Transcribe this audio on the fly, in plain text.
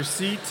Your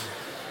seat.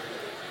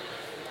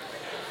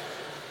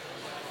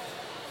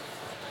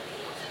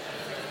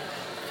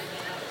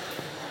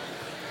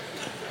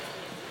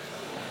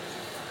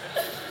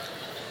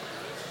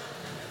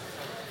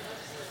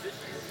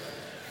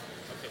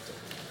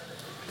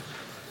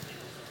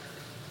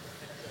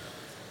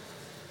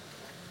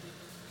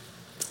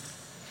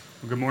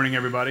 Well, good morning,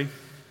 everybody.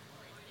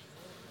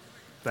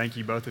 Thank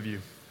you, both of you.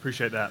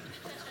 Appreciate that.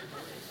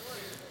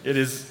 It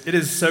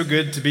is so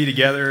good to be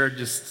together,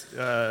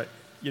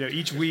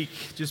 each week,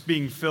 just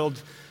being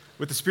filled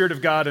with the Spirit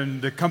of God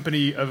and the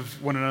company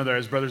of one another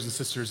as brothers and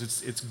sisters.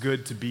 It's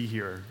good to be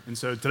here. And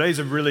so today's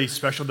a really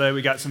special day.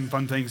 We got some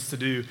fun things to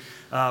do,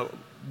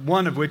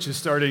 one of which is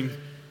starting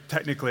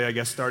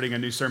a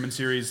new sermon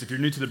series. If you're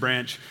new to the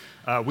branch,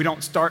 we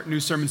don't start new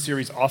sermon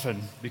series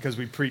often because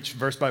we preach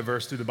verse by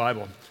verse through the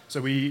Bible.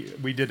 So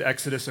we did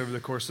Exodus over the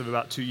course of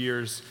about 2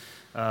 years.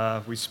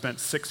 We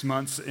spent 6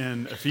 months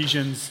in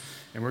Ephesians,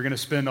 and we're going to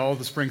spend all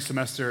the spring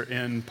semester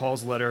in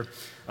Paul's letter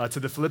to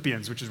the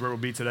Philippians, which is where we'll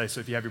be today. So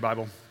if you have your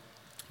Bible,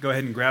 go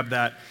ahead and grab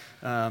that.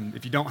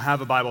 If you don't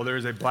have a Bible, there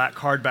is a black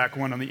hardback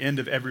one on the end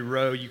of every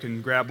row. You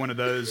can grab one of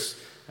those,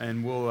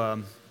 and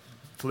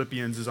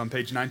Philippians is on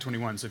page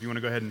 921, so if you want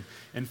to go ahead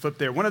and flip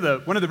there. One of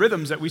the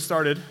rhythms that we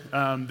started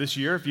this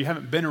year, if you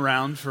haven't been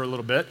around for a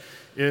little bit,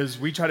 is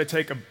we try to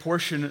take a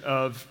portion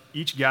of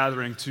each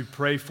gathering to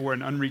pray for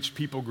an unreached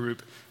people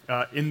group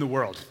in the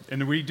world.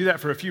 And we do that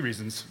for a few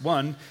reasons.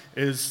 One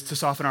is to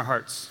soften our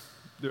hearts.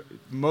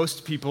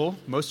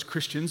 Most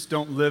Christians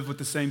don't live with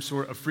the same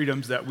sort of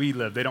freedoms that we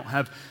live. They don't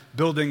have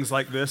buildings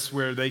like this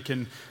where they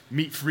can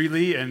meet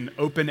freely and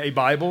open a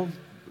Bible.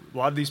 A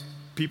lot of these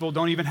people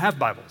don't even have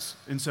Bibles.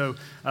 And so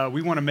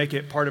we want to make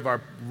it part of our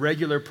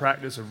regular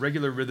practice, a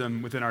regular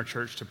rhythm within our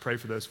church to pray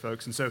for those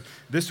folks. And so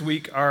this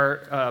week,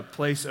 our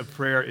place of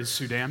prayer is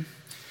Sudan.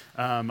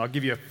 I'll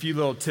give you a few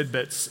little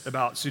tidbits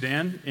about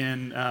Sudan.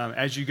 And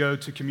as you go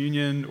to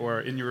communion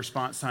or in your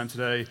response time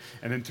today,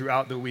 and then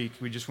throughout the week,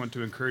 we just want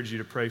to encourage you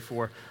to pray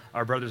for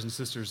our brothers and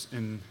sisters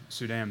in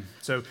Sudan.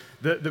 So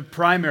the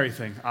primary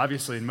thing,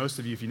 obviously, and most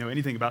of you, if you know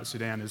anything about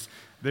Sudan, is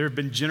there have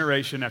been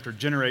generation after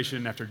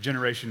generation after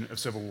generation of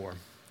civil war.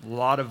 A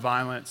lot of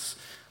violence.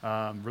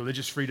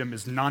 Religious freedom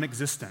is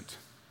non-existent.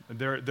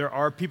 There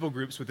are people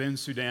groups within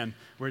Sudan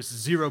where it's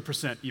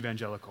 0%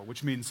 evangelical,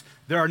 which means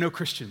there are no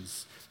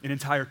Christians in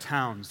entire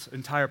towns,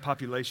 entire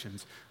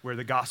populations where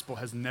the gospel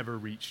has never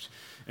reached.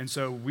 And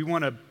so we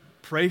want to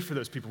pray for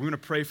those people. We want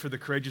to pray for the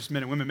courageous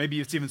men and women. Maybe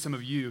it's even some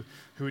of you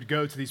who would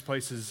go to these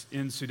places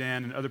in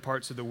Sudan and other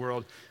parts of the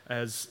world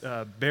as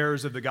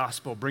bearers of the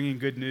gospel, bringing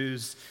good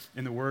news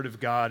in the word of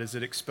God as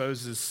it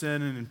exposes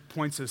sin and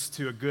points us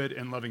to a good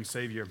and loving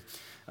Savior.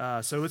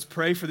 So let's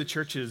pray for the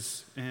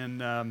churches.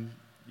 And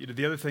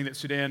the other thing that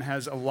Sudan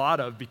has a lot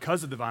of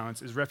because of the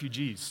violence is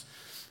refugees.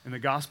 And the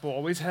gospel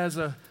always has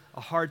a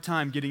hard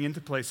time getting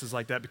into places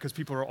like that because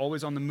people are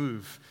always on the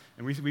move.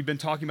 And we've been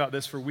talking about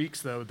this for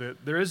weeks, though,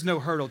 that there is no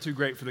hurdle too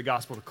great for the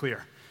gospel to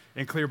clear,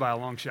 and clear by a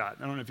long shot.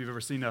 I don't know if you've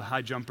ever seen a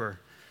high jumper,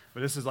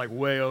 but this is like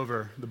way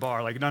over the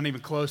bar, like not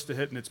even close to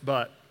hitting its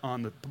butt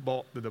on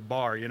the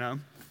bar, you know?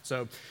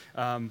 So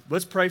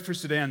let's pray for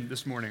Sudan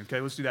this morning,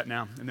 okay? Let's do that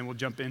now, and then we'll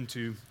jump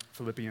into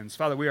Philippians.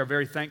 Father, we are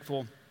very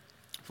thankful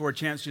for a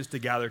chance just to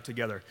gather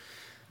together.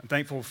 I'm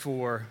thankful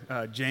for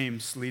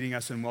James leading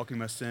us and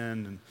welcoming us in,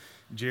 and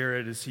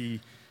Jared as he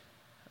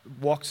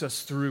walks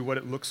us through what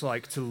it looks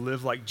like to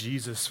live like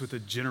Jesus with a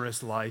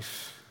generous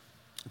life.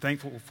 I'm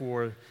thankful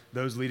for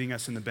those leading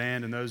us in the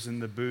band and those in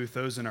the booth,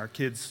 those in our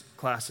kids'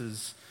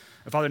 classes.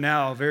 And Father,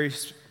 now, very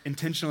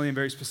intentionally and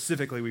very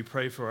specifically, we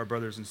pray for our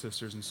brothers and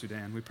sisters in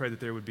Sudan. We pray that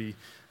there would be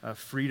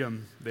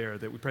freedom there,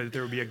 that we pray that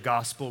there would be a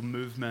gospel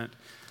movement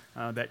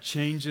that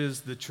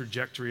changes the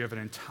trajectory of an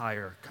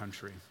entire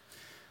country.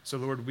 So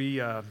Lord,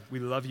 we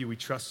love you, we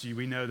trust you,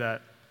 we know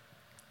that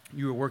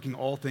you are working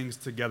all things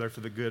together for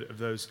the good of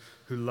those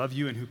who love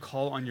you and who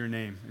call on your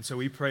name. And so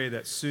we pray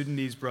that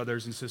Sudanese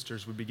brothers and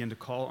sisters would begin to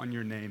call on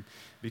your name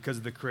because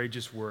of the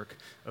courageous work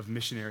of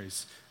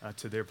missionaries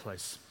to their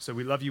place. So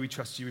we love you, we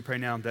trust you. We pray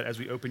now that as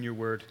we open your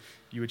word,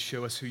 you would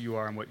show us who you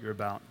are and what you're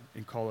about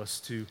and call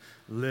us to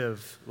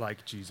live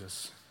like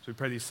Jesus. So we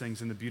pray these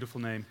things in the beautiful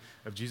name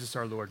of Jesus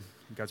our Lord.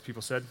 And God's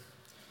people said,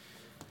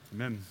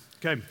 amen.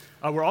 Okay,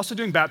 we're also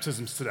doing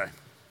baptisms today.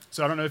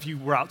 So I don't know if you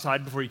were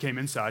outside before you came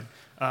inside.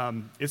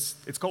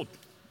 It's cold,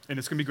 and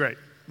it's going to be great,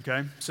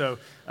 okay? So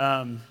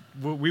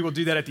we will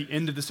do that at the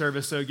end of the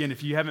service. So again,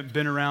 if you haven't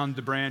been around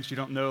the branch, you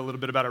don't know a little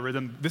bit about our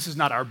rhythm, this is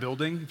not our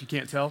building, if you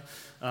can't tell.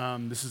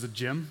 This is a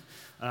gym.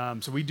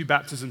 So we do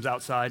baptisms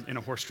outside in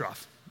a horse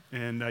trough,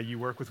 and you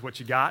work with what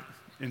you got.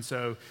 And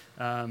so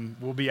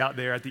we'll be out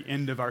there at the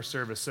end of our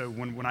service. So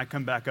when I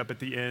come back up at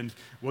the end,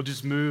 we'll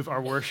just move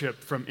our worship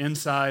from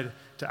inside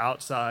to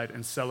outside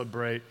and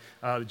celebrate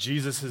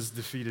Jesus has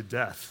defeated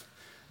death,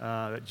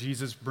 that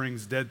Jesus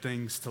brings dead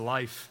things to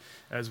life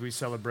as we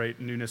celebrate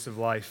newness of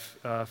life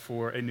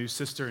for a new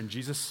sister in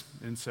Jesus.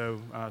 And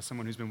so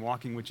someone who's been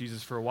walking with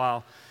Jesus for a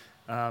while,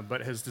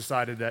 but has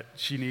decided that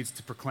she needs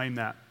to proclaim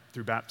that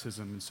through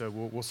baptism. And so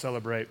we'll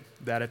celebrate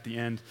that at the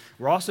end.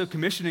 We're also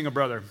commissioning a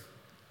brother.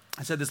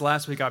 I said this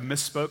last week. I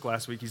misspoke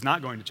last week. He's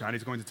not going to China.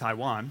 He's going to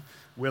Taiwan,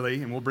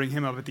 Willie, and we'll bring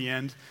him up at the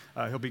end.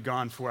 He'll be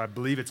gone for, I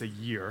believe it's a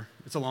year.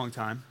 It's a long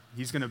time.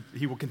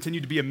 He will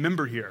continue to be a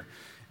member here.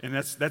 And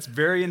that's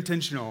very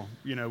intentional.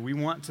 You know, we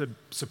want to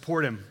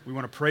support him. We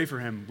want to pray for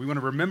him. We want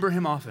to remember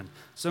him often.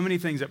 So many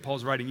things that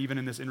Paul's writing, even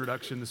in this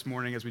introduction this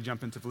morning as we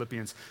jump into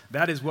Philippians.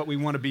 That is what we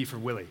want to be for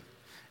Willie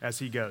as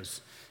he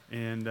goes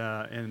and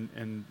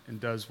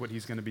does what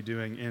he's going to be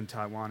doing in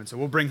Taiwan. And so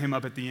we'll bring him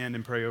up at the end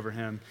and pray over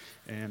him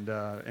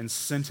and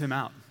send him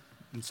out.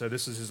 And so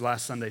this is his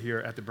last Sunday here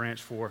at the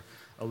branch for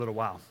a little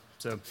while.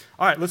 So,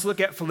 all right, let's look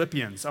at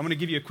Philippians. I'm going to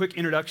give you a quick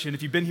introduction.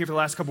 If you've been here for the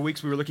last couple of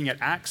weeks, we were looking at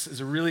Acts as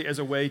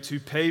a way to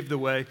pave the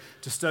way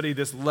to study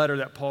this letter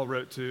that Paul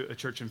wrote to a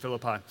church in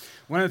Philippi.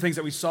 One of the things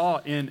that we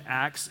saw in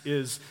Acts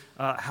is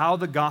how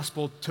the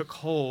gospel took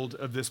hold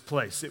of this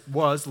place. It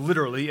was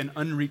literally an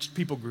unreached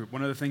people group.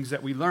 One of the things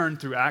that we learned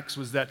through Acts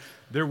was that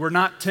there were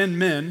not 10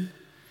 men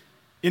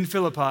in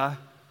Philippi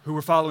who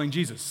were following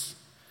Jesus.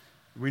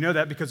 We know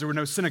that because there were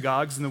no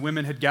synagogues and the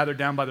women had gathered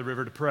down by the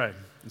river to pray.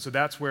 And so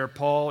that's where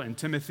Paul and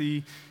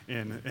Timothy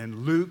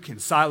and Luke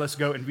and Silas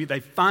go, and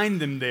they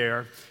find them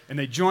there, and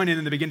they join in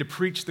and they begin to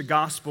preach the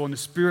gospel, and the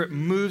Spirit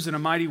moves in a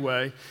mighty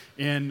way,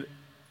 and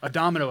a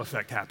domino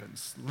effect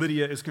happens.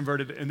 Lydia is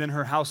converted, and then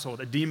her household.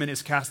 A demon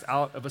is cast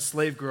out of a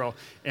slave girl,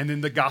 and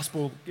then the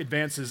gospel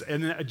advances,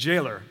 and then a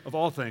jailer, of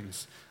all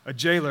things, a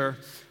jailer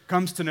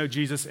comes to know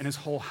Jesus, and his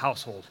whole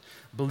household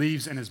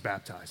believes and is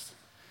baptized.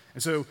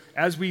 And so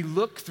as we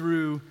look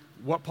through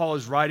what Paul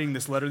is writing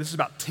this letter, this is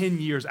about 10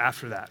 years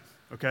after that,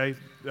 okay?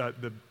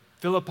 The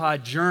Philippi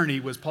journey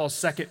was Paul's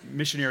second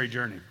missionary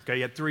journey, okay?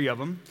 He had 3 of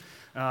them,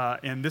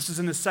 and this is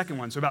in the second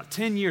one. So about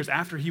 10 years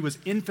after he was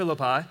in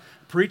Philippi,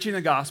 preaching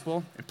the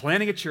gospel and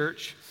planting a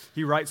church,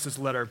 he writes this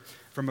letter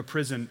from a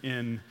prison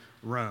in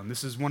Rome.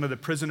 This is one of the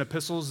prison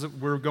epistles that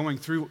we're going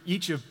through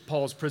each of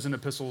Paul's prison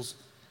epistles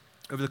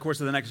over the course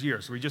of the next year.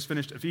 So we just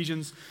finished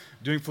Ephesians,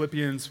 doing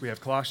Philippians, we have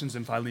Colossians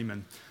and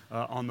Philemon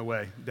on the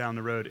way down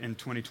the road in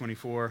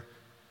 2024,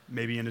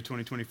 maybe into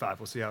 2025.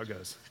 We'll see how it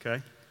goes,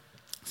 okay?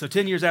 So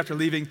 10 years after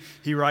leaving,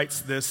 he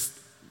writes this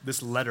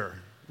letter.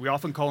 We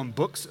often call them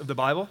books of the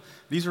Bible.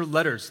 These are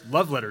letters,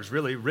 love letters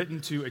really,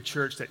 written to a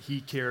church that he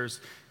cares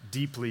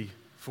deeply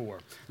for.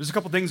 There's a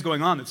couple things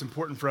going on that's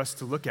important for us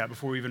to look at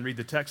before we even read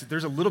the text.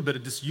 There's a little bit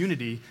of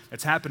disunity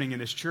that's happening in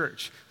this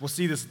church. We'll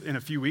see this in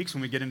a few weeks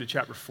when we get into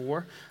chapter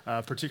 4,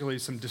 particularly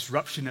some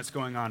disruption that's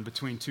going on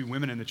between 2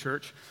 women in the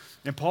church.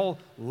 And Paul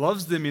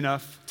loves them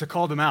enough to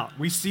call them out.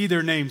 We see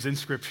their names in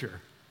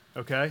Scripture,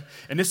 okay?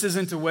 And this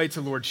isn't a way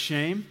to lord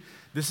shame.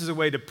 This is a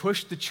way to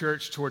push the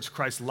church towards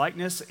Christ's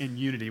likeness and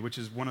unity, which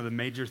is one of the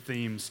major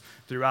themes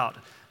throughout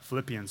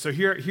Philippians. So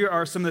here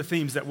are some of the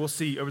themes that we'll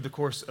see over the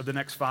course of the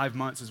next 5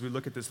 months as we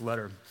look at this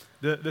letter.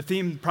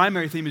 The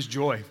primary theme is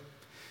joy.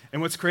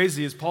 And what's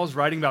crazy is Paul's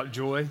writing about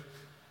joy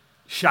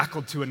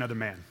shackled to another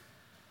man,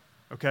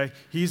 okay?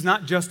 He's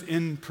not just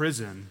in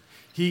prison.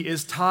 He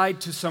is tied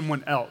to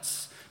someone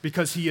else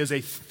because he is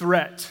a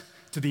threat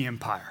to the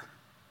empire,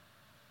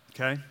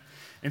 okay?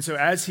 And so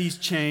as he's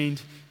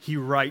chained, he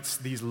writes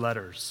these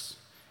letters,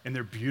 and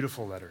they're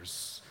beautiful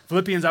letters.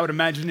 Philippians, I would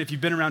imagine, if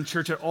you've been around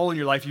church at all in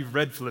your life, you've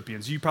read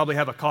Philippians. You probably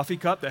have a coffee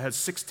cup that has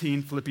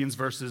 16 Philippians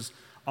verses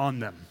on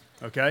them,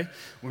 okay?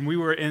 When we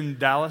were in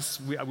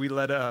Dallas, we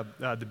led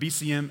the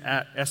BCM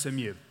at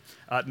SMU.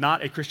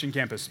 Not a Christian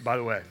campus, by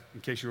the way, in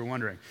case you were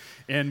wondering.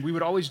 And we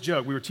would always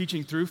joke, we were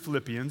teaching through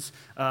Philippians,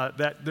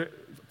 that the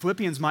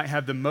Philippians might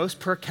have the most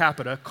per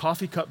capita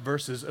coffee cup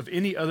verses of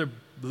any other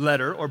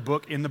letter or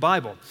book in the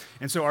Bible.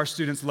 And so our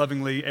students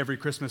lovingly every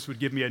Christmas would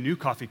give me a new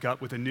coffee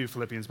cup with a new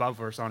Philippians Bible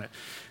verse on it.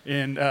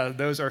 And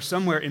those are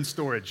somewhere in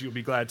storage, you'll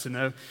be glad to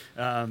know.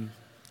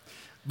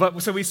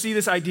 But so we see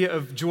this idea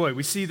of joy.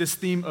 We see this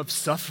theme of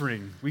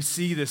suffering. We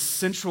see this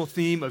central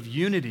theme of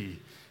unity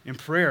in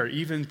prayer,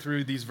 even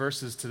through these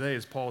verses today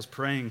as Paul is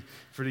praying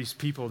for these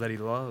people that he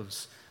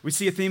loves. We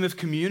see a theme of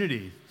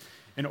community.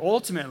 And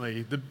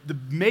ultimately, the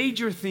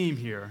major theme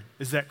here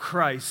is that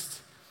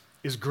Christ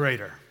is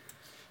greater.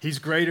 He's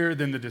greater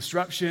than the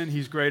disruption.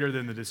 He's greater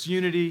than the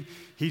disunity.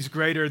 He's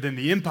greater than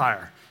the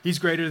empire. He's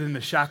greater than the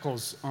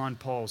shackles on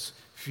Paul's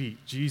feet.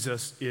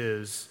 Jesus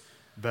is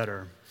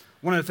better.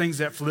 One of the things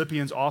that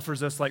Philippians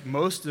offers us, like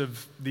most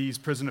of these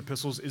prison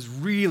epistles, is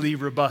really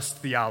robust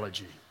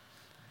theology.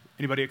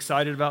 Anybody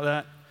excited about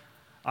that?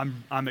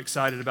 I'm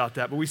excited about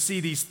that. But we see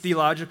these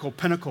theological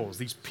pinnacles,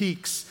 these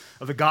peaks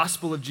of the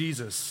gospel of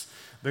Jesus,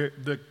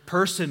 the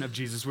person of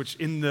Jesus, which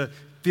in the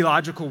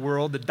theological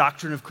world, the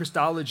doctrine of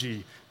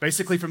Christology,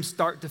 basically from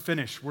start to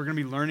finish, we're going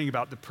to be learning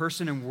about the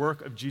person and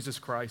work of Jesus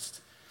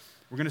Christ.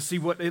 We're going to see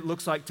what it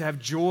looks like to have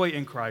joy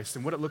in Christ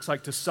and what it looks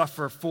like to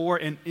suffer for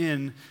and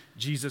in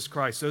Jesus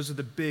Christ. Those are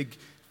the big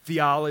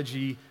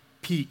theology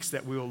peaks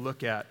that we will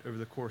look at over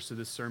the course of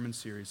this sermon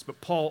series.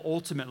 But Paul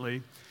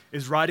ultimately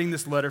is writing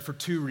this letter for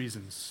 2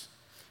 reasons.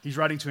 He's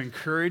writing to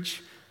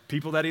encourage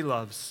people that he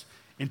loves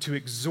and to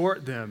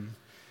exhort them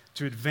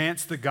to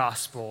advance the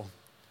gospel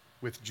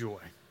with joy.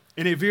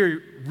 In a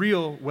very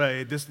real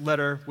way, this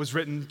letter was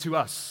written to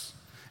us.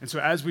 And so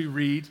as we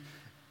read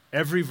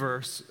every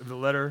verse of the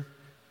letter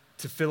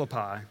to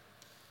Philippi,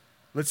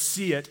 let's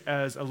see it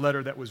as a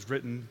letter that was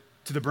written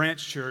to the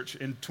branch church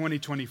in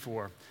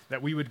 2024,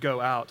 that we would go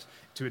out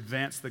to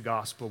advance the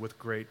gospel with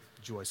great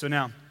joy. So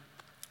now,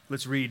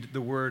 let's read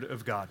the word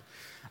of God.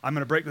 I'm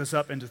going to break this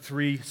up into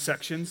 3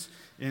 sections,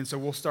 and so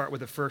we'll start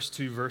with the first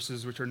 2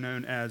 verses, which are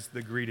known as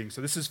the greeting. So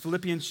this is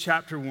Philippians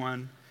chapter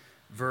 1,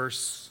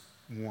 verse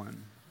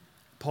 1.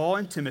 Paul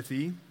and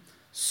Timothy,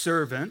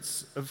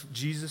 servants of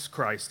Jesus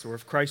Christ, or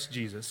of Christ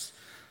Jesus,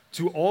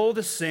 to all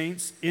the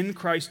saints in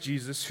Christ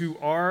Jesus who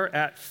are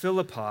at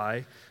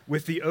Philippi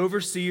with the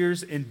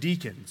overseers and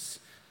deacons.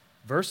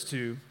 Verse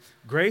 2,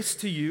 grace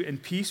to you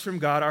and peace from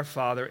God our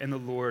Father and the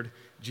Lord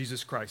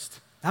Jesus Christ.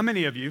 How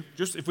many of you,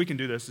 just if we can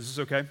do this, is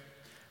this okay?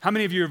 How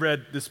many of you have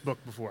read this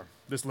book before,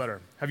 this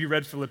letter? Have you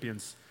read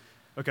Philippians?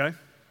 Okay,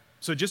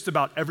 so just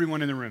about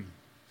everyone in the room.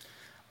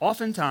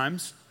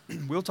 Oftentimes,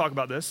 we'll talk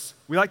about this,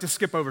 we like to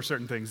skip over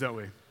certain things, don't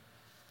we?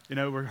 You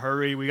know, we're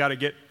hurry, we got to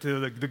get to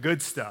the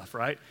good stuff,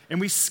 right?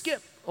 And we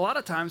skip, a lot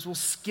of times we'll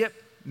skip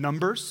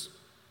numbers,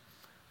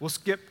 we'll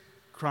skip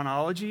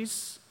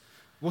chronologies,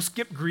 we'll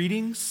skip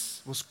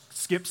greetings, we'll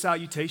skip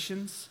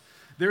salutations.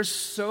 There's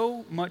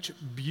so much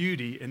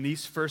beauty in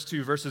these first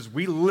 2 verses.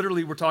 We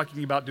literally were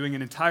talking about doing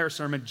an entire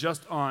sermon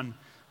just on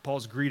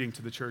Paul's greeting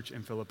to the church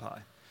in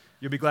Philippi.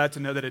 You'll be glad to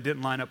know that it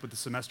didn't line up with the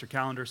semester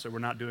calendar, so we're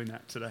not doing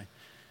that today.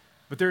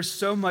 But there's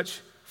so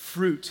much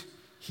fruit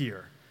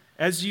here.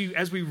 As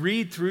we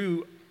read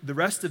through the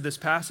rest of this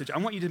passage, I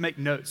want you to make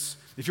notes.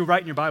 If you'll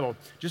write in your Bible,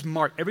 just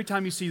mark every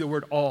time you see the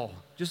word all,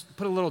 just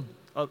put a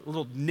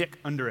little nick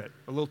under it,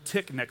 a little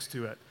tick next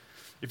to it.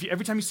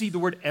 Every time you see the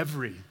word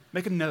every,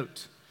 make a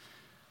note.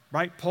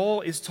 Right?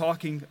 Paul is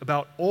talking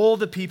about all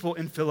the people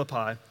in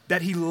Philippi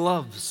that he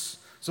loves.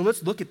 So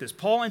let's look at this.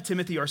 Paul and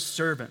Timothy are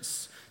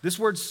servants. This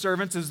word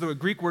servants is the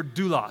Greek word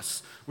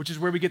doulos, which is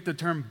where we get the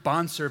term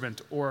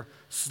bondservant or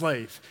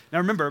slave. Now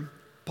remember,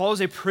 Paul is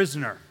a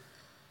prisoner,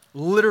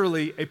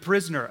 literally a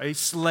prisoner, a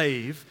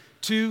slave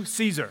to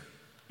Caesar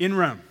in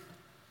Rome.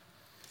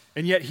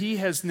 And yet he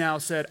has now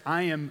said,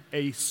 I am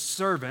a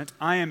servant,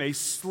 I am a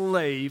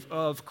slave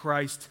of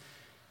Christ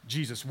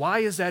Jesus. Why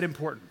is that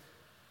important?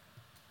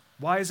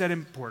 Why is that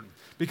important?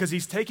 Because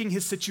he's taking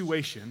his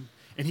situation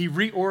and he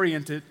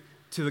reoriented it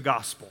to the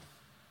gospel.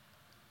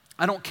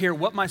 I don't care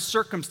what my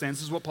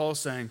circumstances, what Paul is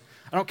saying,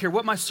 I don't care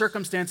what my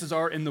circumstances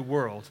are in the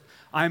world,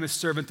 I am a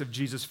servant of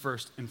Jesus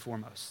first and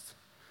foremost.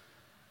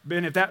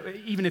 And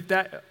even if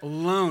that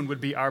alone would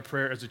be our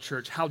prayer as a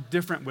church, how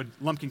different would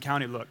Lumpkin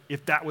County look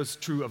if that was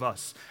true of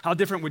us? How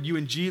different would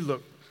UNG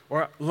look,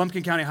 or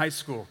Lumpkin County High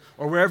School,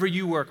 or wherever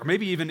you work, or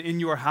maybe even in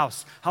your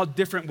house? How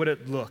different would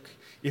it look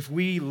if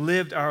we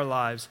lived our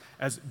lives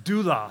as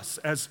doulos,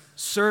 as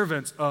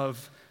servants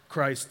of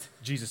Christ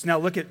Jesus? Now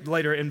look at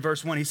later in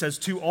verse 1, he says,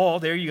 to all,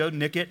 there you go,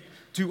 nick it,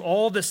 to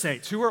all the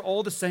saints. Who are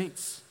all the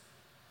saints?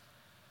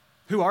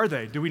 Who are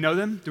they? Do we know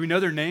them? Do we know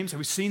their names? Have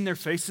we seen their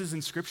faces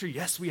in Scripture?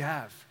 Yes, we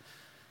have.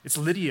 It's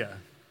Lydia.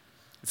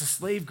 It's a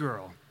slave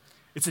girl.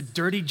 It's a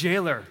dirty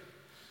jailer,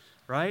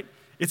 right?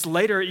 It's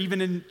later, even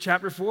in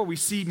chapter 4, we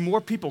see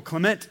more people.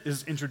 Clement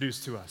is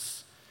introduced to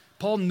us.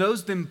 Paul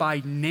knows them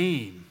by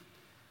name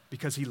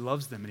because he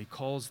loves them and he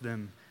calls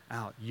them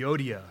out.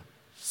 Euodia,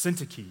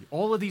 Syntyche,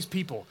 all of these are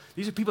people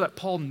that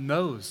Paul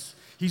knows.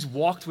 He's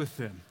walked with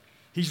them.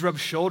 He's rubbed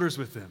shoulders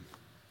with them.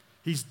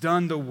 He's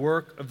done the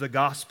work of the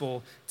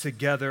gospel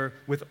together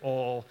with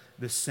all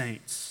the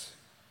saints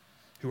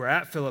who are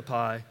at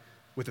Philippi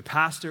with the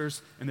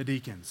pastors and the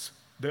deacons,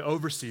 the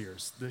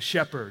overseers, the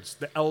shepherds,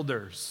 the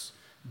elders,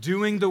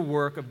 doing the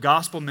work of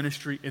gospel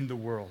ministry in the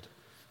world.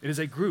 It is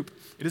a group,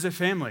 it is a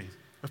family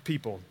of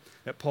people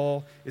that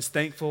Paul is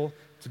thankful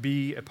to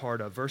be a part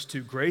of. Verse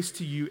 2, grace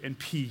to you and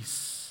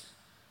peace.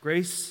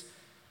 Grace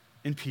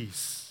and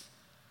peace.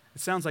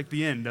 It sounds like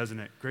the end, doesn't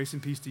it? Grace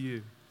and peace to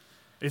you.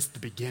 It's the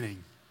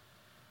beginning.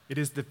 It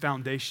is the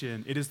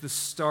foundation. It is the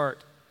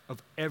start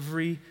of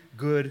every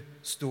good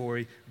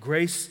story.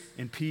 Grace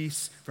and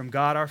peace from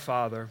God our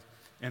Father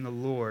and the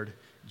Lord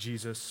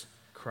Jesus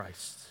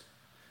Christ.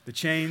 The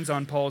chains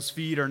on Paul's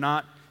feet are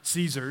not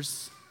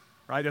Caesar's,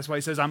 right? That's why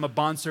he says, I'm a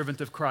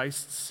bondservant of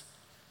Christ's.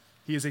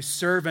 He is a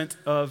servant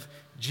of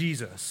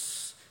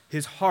Jesus.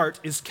 His heart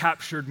is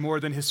captured more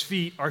than his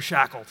feet are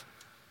shackled.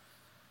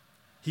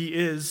 He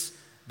is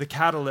the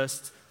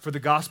catalyst for the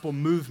gospel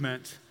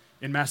movement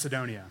in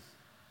Macedonia,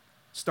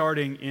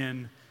 starting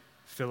in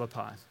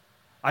Philippi.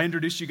 I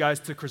introduced you guys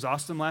to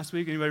Chrysostom last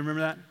week. Anybody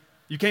remember that?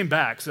 You came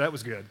back, so that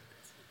was good.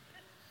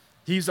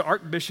 He's the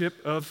Archbishop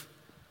of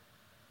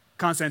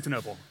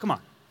Constantinople. Come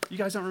on. You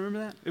guys don't remember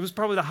that? It was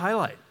probably the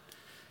highlight.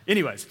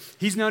 Anyways,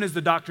 he's known as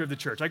the doctor of the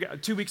church. I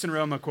got 2 weeks in a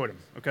row, I'm going to quote him,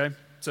 okay?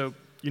 So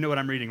you know what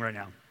I'm reading right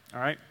now, all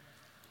right?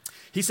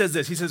 He says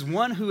this. He says,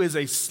 one who is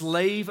a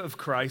slave of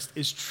Christ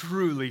is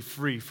truly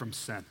free from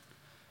sin.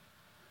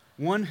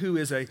 One who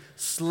is a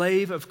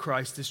slave of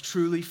Christ is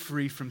truly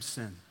free from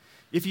sin.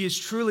 If he is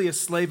truly a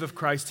slave of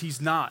Christ,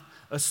 he's not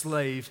a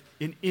slave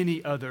in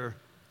any other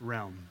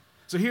realm.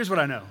 So here's what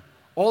I know.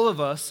 All of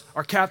us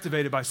are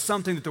captivated by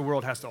something that the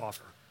world has to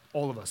offer.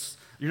 All of us.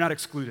 You're not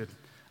excluded.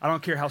 I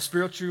don't care how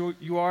spiritual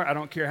you are. I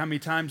don't care how many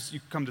times you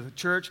come to the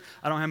church.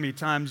 I don't know how many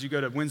times you go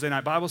to Wednesday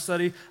night Bible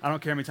study. I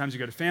don't care how many times you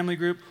go to family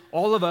group.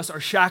 All of us are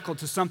shackled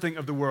to something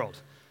of the world.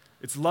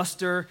 It's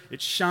luster,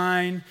 it's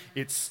shine,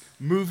 it's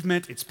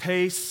movement, it's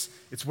pace,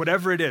 it's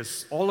whatever it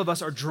is. All of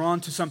us are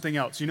drawn to something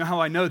else. You know how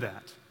I know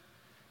that?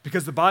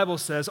 Because the Bible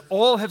says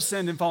all have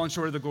sinned and fallen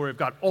short of the glory of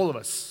God. All of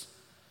us.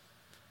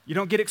 You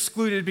don't get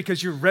excluded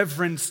because you're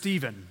Reverend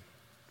Stephen.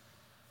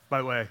 By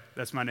the way,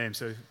 that's my name,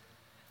 so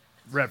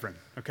Reverend,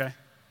 okay?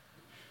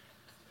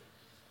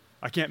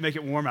 I can't make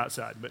it warm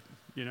outside, but,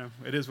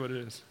 it is what it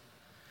is.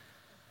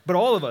 But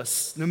all of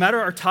us, no matter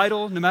our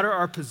title, no matter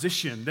our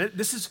position,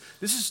 this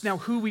is now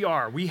who we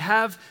are. We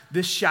have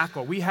this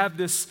shackle. We have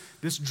this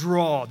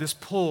draw, this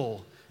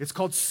pull. It's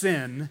called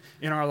sin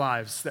in our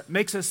lives that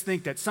makes us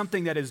think that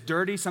something that is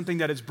dirty, something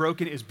that is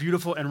broken is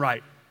beautiful and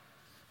right.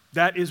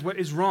 That is what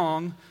is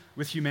wrong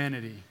with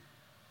humanity.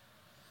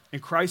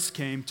 And Christ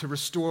came to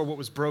restore what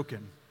was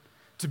broken,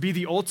 to be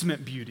the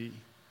ultimate beauty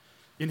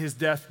in his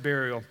death,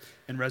 burial,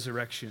 and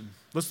resurrection.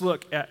 Let's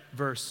look at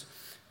verse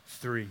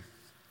 3.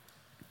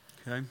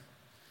 Okay?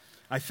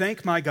 I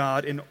thank my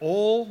God in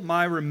all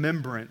my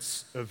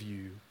remembrance of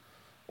you,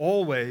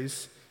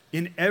 always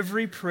in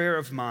every prayer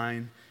of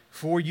mine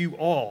for you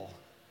all,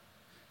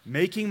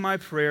 making my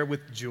prayer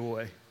with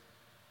joy,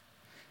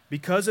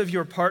 because of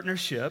your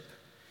partnership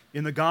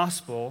in the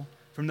gospel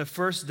from the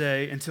first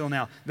day until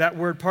now. That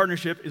word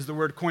partnership is the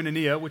word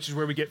koinonia, which is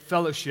where we get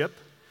fellowship.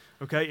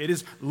 Okay,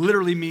 it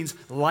literally means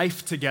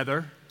life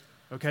together.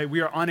 Okay, we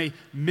are on a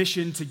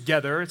mission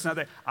together. It's not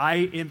that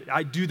I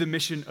do the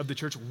mission of the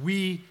church.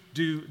 We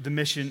do the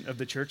mission of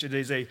the church. It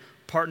is a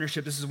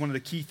partnership. This is one of the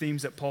key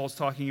themes that Paul's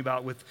talking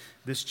about with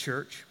this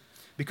church.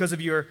 Because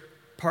of your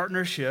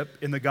partnership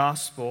in the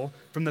gospel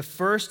from the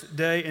first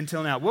day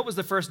until now. What was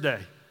the first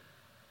day?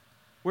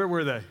 Where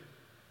were they?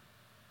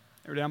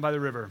 They were down by the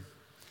river.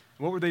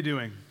 What were they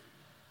doing?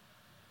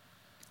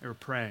 They were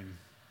praying.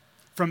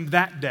 From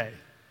that day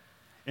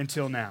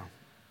until now.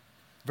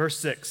 Verse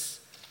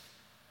 6.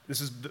 This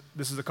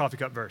is a coffee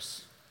cup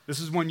verse. This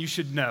is one you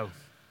should know,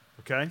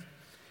 okay?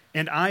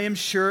 And I am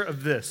sure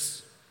of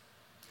this,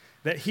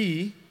 that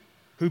he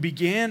who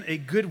began a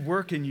good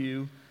work in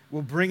you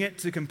will bring it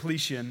to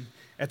completion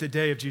at the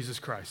day of Jesus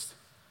Christ.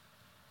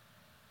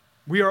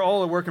 We are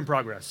all a work in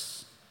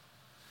progress.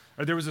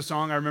 There was a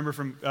song I remember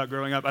from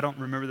growing up. I don't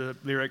remember the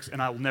lyrics,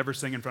 and I will never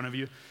sing in front of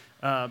you.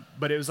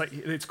 But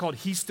it's called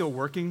He's Still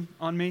Working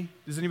on Me.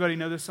 Does anybody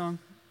know this song?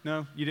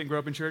 No? You didn't grow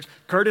up in church?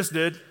 Curtis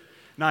did.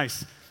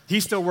 Nice.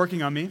 He's still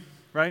working on me,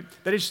 right?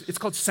 It's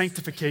called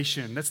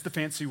sanctification. That's the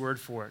fancy word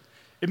for it.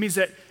 It means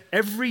that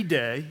every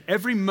day,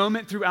 every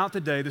moment throughout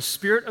the day, the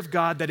Spirit of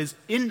God that is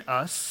in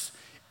us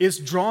is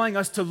drawing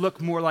us to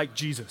look more like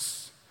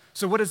Jesus.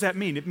 So what does that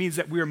mean? It means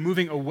that we are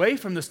moving away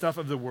from the stuff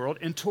of the world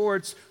and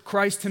towards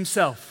Christ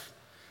himself.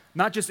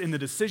 Not just in the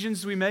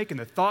decisions we make and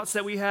the thoughts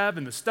that we have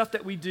and the stuff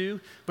that we do,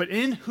 but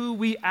in who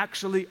we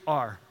actually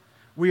are.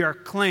 We are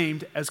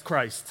claimed as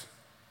Christ.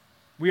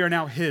 We are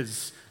now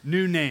his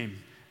new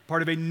name,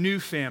 part of a new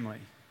family,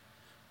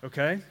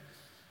 okay?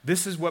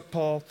 This is what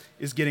Paul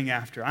is getting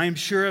after. I am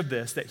sure of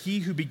this, that he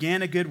who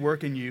began a good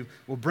work in you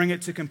will bring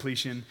it to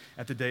completion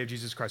at the day of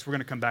Jesus Christ. We're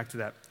going to come back to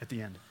that at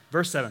the end.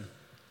 Verse 7,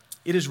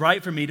 it is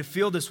right for me to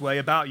feel this way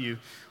about you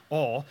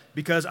all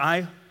because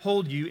I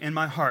hold you in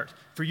my heart,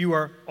 for you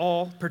are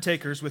all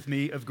partakers with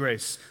me of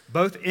grace,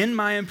 both in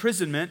my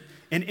imprisonment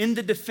and in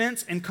the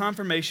defense and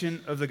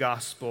confirmation of the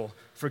gospel,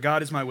 for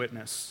God is my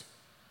witness.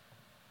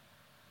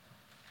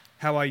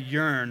 How I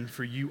yearn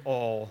for you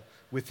all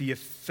with the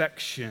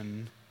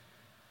affection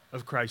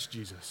of Christ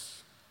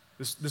Jesus.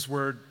 This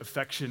word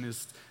affection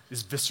is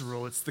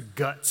visceral. It's the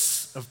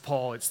guts of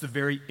Paul. It's the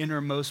very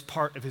innermost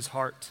part of his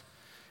heart.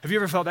 Have you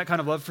ever felt that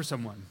kind of love for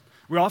someone?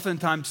 We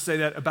oftentimes say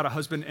that about a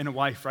husband and a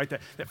wife, right?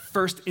 That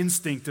first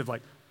instinct of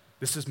like,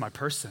 this is my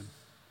person.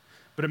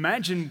 But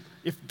imagine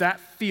if that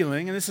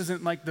feeling, and this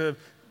isn't like the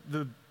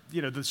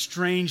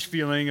strange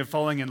feeling of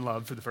falling in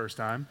love for the first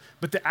time,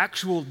 but the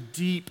actual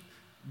deep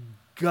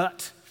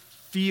gut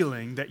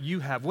feeling that you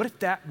have, what if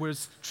that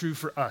was true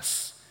for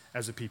us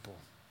as a people?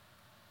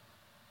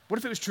 What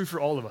if it was true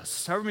for all of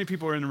us? However many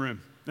people are in the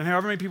room, and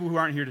however many people who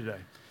aren't here today,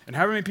 and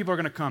however many people are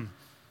going to come,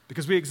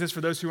 because we exist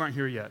for those who aren't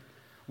here yet.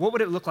 What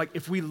would it look like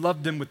if we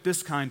loved them with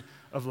this kind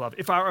of love?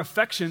 If our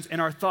affections and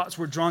our thoughts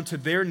were drawn to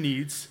their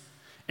needs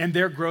and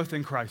their growth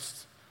in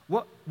Christ,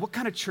 what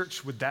kind of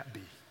church would that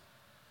be?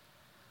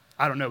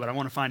 I don't know, but I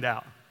want to find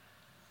out.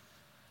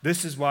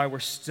 This is why we're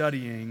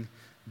studying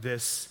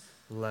this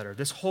letter.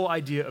 This whole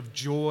idea of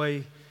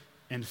joy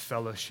and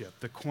fellowship,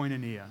 the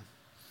koinonia.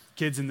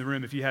 Kids in the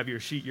room, if you have your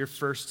sheet, your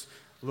first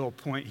little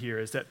point here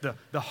is that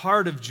the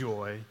heart of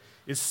joy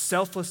is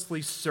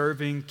selflessly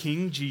serving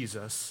King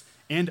Jesus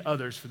and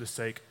others for the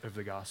sake of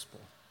the gospel.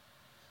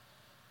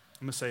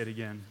 I'm going to say it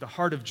again. The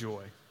heart of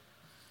joy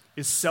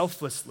is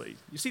selflessly,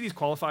 you see these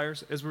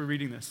qualifiers as we're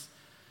reading this?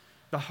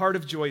 The heart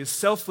of joy is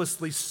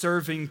selflessly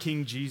serving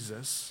King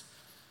Jesus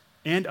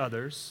and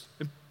others,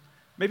 and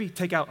maybe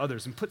take out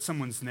others and put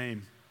someone's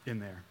name in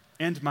there,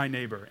 and my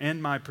neighbor,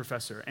 and my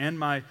professor, and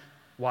my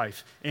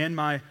wife, and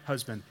my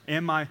husband,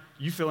 and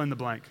you fill in the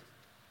blank,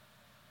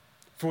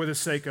 for the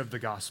sake of the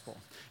gospel.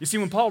 You see,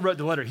 when Paul wrote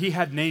the letter, he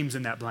had names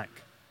in that blank.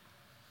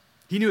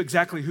 He knew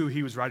exactly who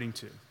he was writing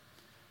to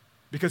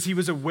because he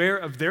was aware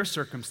of their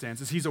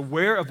circumstances. He's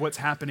aware of what's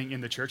happening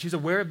in the church. He's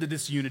aware of the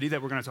disunity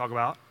that we're going to talk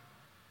about.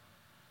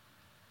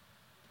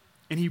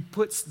 And he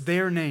puts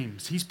their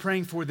names. He's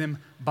praying for them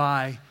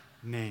by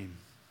name.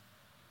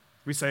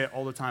 We say it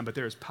all the time, but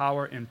there is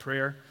power in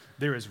prayer.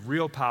 There is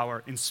real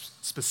power in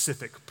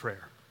specific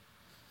prayer.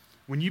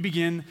 When you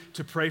begin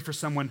to pray for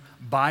someone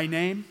by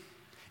name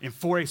and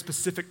for a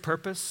specific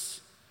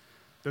purpose,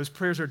 those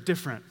prayers are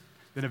different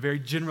than a very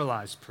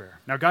generalized prayer.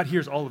 Now, God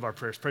hears all of our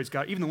prayers, praise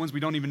God, even the ones we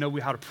don't even know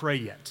how to pray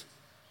yet.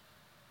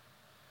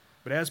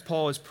 But as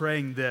Paul is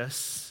praying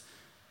this,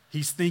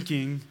 he's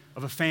thinking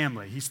of a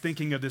family. He's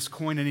thinking of this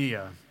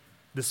koinonia,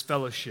 this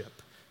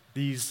fellowship,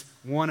 these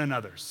one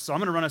another's. So I'm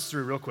going to run us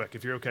through real quick,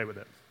 if you're okay with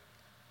it.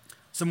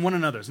 Some one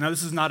another's. Now,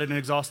 this is not an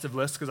exhaustive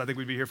list because I think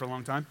we'd be here for a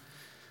long time.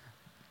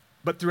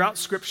 But throughout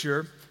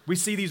Scripture, we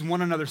see these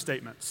one another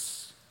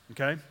statements,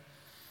 okay?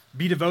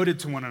 Be devoted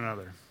to one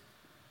another.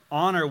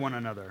 Honor one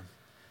another.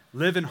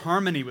 Live in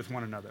harmony with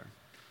one another.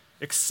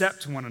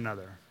 Accept one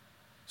another.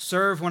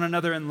 Serve one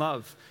another in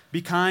love.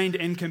 Be kind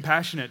and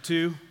compassionate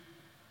too.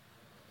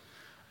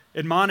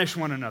 Admonish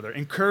one another.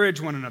 Encourage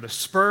one another.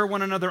 Spur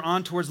one another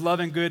on towards love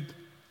and good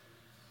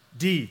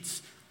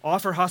deeds.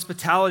 Offer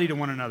hospitality to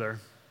one another.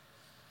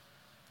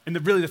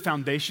 And really the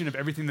foundation of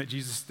everything that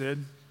Jesus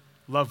did,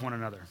 love one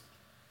another.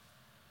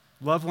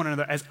 Love one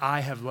another as I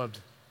have loved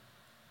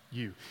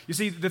you. You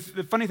see, the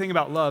funny thing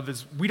about love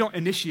is we don't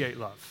initiate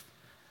love.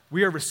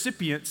 We are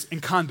recipients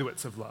and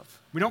conduits of love.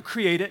 We don't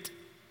create it.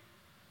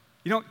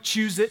 You don't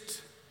choose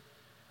it.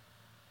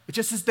 It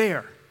just is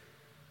there.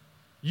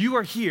 You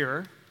are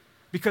here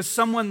because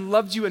someone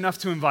loved you enough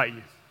to invite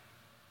you.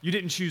 You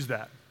didn't choose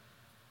that.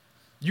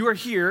 You are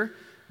here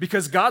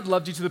because God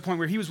loved you to the point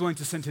where he was willing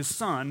to send his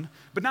son,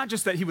 but not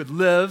just that he would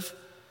live,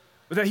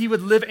 but that he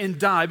would live and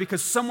die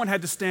because someone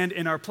had to stand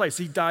in our place.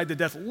 He died the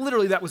death.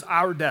 Literally, that was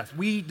our death.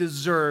 We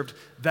deserved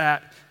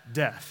that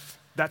death.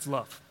 That's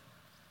love.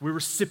 We're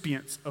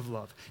recipients of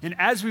love. And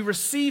as we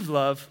receive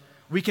love,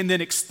 we can then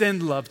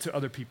extend love to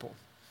other people.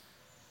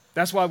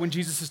 That's why when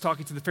Jesus is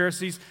talking to the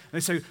Pharisees, they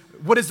say,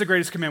 what is the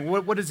greatest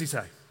commandment? What does he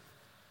say?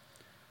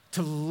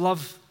 To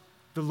love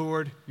the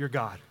Lord your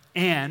God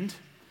and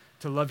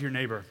to love your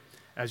neighbor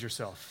as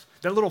yourself.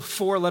 That little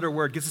 4-letter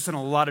word gets us in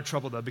a lot of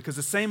trouble, though, because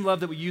the same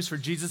love that we use for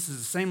Jesus is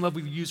the same love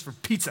we use for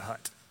Pizza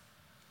Hut.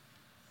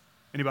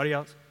 Anybody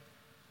else?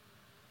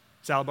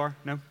 Salad bar?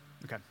 No?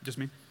 Okay, just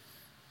me.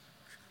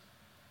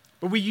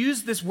 But we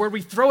use this word,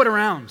 we throw it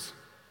around.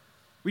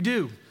 We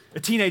do. A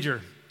teenager.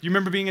 Do you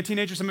remember being a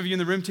teenager? Some of you in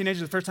the room,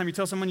 teenagers, the first time you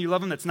tell someone you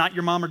love them that's not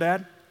your mom or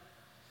dad?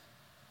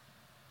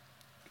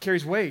 It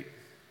carries weight.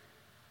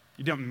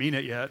 You don't mean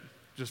it yet,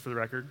 just for the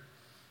record.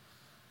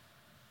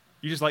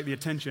 You just like the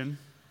attention,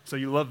 so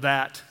you love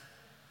that.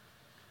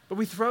 But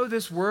we throw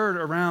this word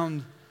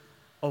around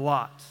a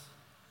lot.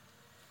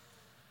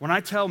 When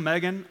I tell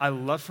Megan I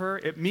love her,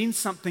 it means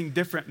something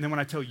different than when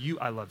I tell you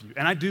I love you.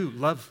 And I do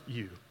love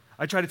you.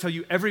 I try to tell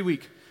you every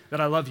week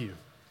that I love you.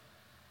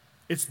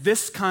 It's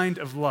this kind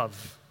of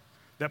love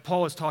that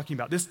Paul is talking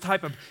about, this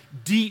type of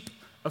deep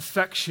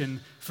affection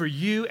for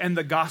you and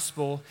the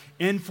gospel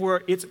and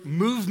for its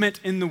movement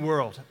in the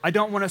world. I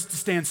don't want us to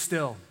stand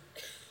still.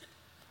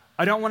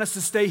 I don't want us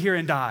to stay here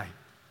and die.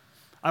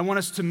 I want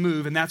us to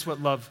move, and that's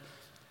what love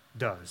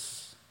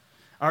does.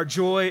 Our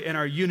joy and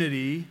our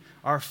unity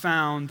are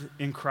found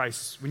in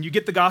Christ. When you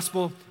get the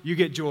gospel, you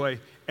get joy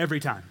every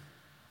time.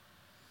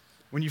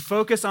 When you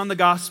focus on the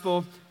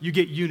gospel, you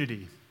get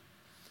unity.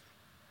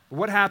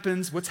 What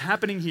happens, what's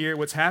happening here,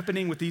 what's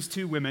happening with these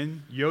two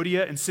women,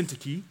 Euodia and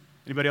Syntyche?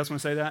 Anybody else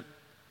want to say that?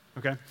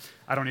 Okay,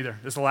 I don't either.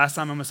 This is the last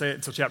time I'm going to say it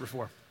until chapter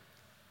 4.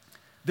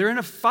 They're in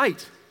a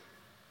fight.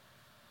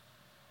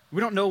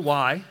 We don't know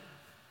why.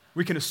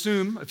 We can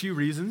assume a few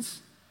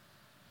reasons.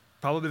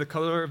 Probably the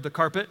color of the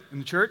carpet in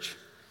the church,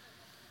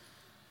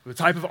 the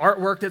type of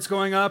artwork that's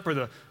going up,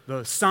 or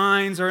the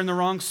signs are in the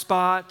wrong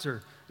spot,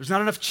 or there's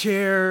not enough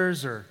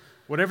chairs, or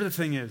whatever the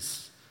thing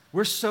is.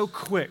 We're so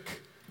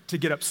quick to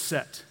get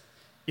upset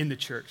in the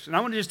church. And I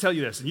want to just tell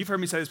you this, and you've heard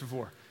me say this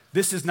before.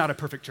 This is not a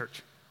perfect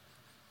church.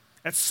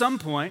 At some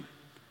point,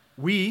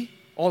 we,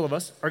 all of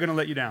us, are going to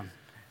let you down.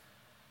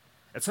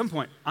 At some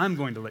point, I'm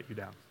going to let you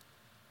down.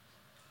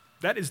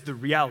 That is the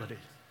reality.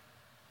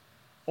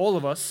 All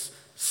of us,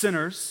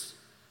 sinners,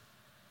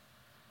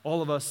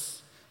 all of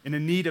us in a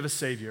need of a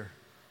Savior,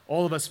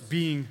 all of us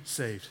being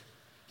saved.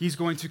 He's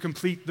going to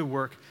complete the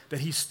work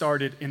that he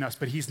started in us,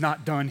 but he's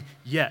not done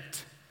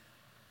yet.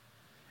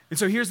 And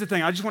so here's the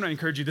thing. I just want to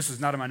encourage you, this is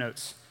not in my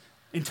notes,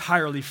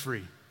 entirely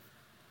free.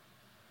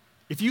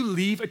 If you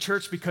leave a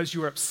church because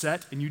you are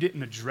upset and you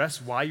didn't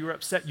address why you were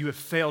upset, you have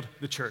failed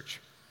the church.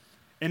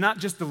 And not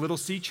just the little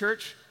C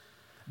church,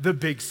 the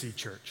big C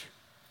church.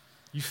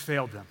 You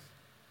failed them.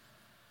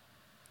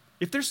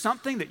 If there's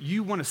something that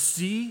you want to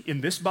see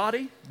in this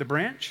body, the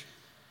branch,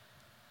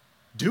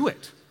 do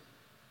it.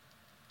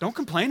 Don't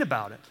complain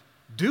about it.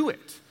 Do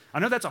it. I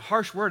know that's a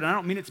harsh word, and I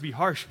don't mean it to be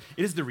harsh.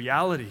 It is the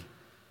reality.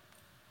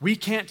 We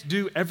can't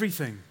do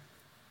everything,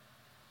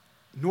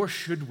 nor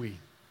should we.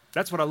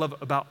 That's what I love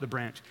about the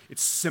branch.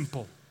 It's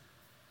simple.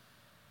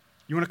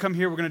 You want to come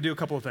here? We're going to do a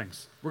couple of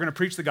things. We're going to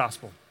preach the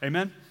gospel.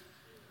 Amen?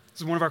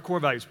 This is one of our core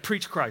values.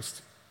 Preach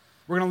Christ.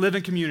 We're going to live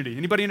in community.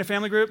 Anybody in a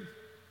family group?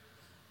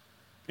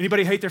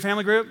 Anybody hate their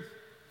family group?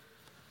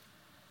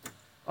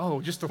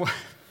 Oh, just the one.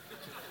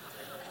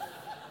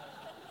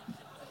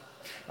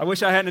 I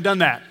wish I hadn't have done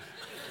that.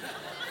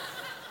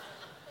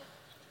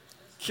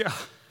 Yeah.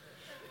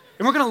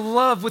 And we're going to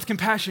love with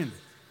compassion.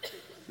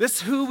 This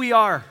is who we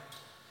are.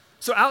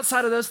 So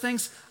outside of those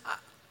things,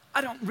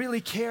 I don't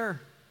really care.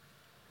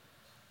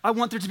 I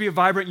want there to be a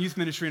vibrant youth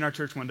ministry in our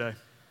church one day.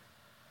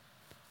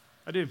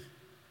 I do.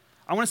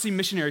 I want to see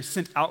missionaries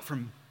sent out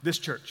from this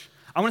church.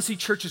 I want to see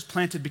churches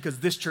planted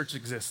because this church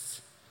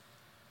exists.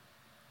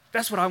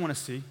 That's what I want to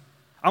see.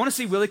 I want to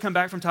see Willie come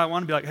back from Taiwan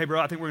and be like, hey, bro,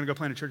 I think we're going to go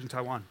plant a church in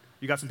Taiwan.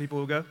 You got some people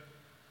who will go?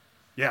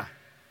 Yeah.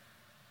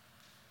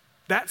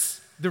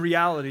 That's the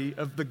reality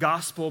of the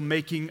gospel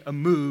making a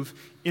move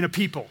in a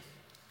people,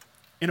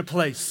 in a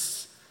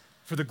place,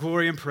 for the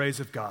glory and praise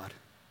of God.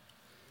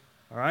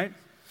 All right?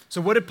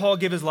 So what did Paul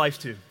give his life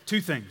to?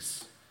 Two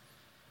things.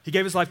 He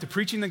gave his life to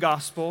preaching the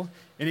gospel,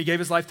 and he gave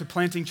his life to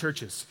planting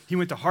churches. He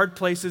went to hard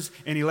places,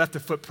 and he left a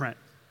footprint.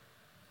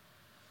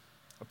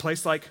 A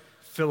place like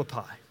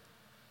Philippi.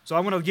 So I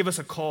want to give us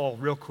a call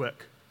real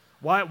quick.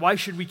 Why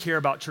should we care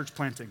about church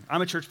planting?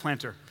 I'm a church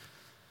planter,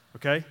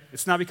 okay?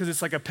 It's not because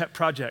it's like a pet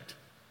project.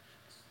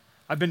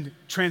 I've been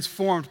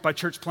transformed by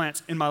church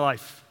plants in my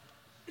life.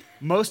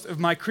 Most of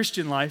my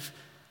Christian life,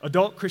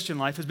 adult Christian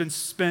life, has been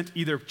spent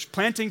either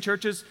planting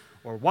churches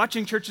or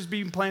watching churches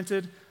being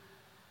planted.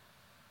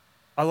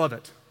 I love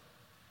it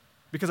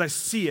because I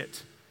see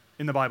it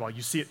in the Bible.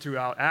 You see it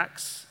throughout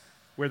Acts,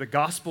 where the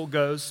gospel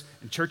goes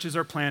and churches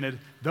are planted.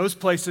 Those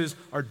places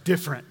are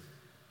different,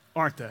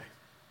 aren't they?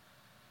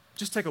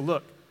 Just take a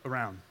look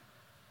around.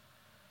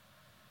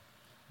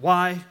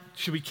 Why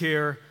should we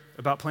care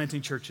about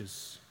planting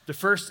churches? The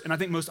first, and I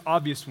think most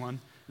obvious one,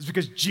 is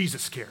because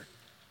Jesus cared.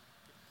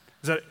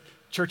 Is that a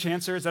church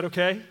answer? Is that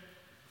okay?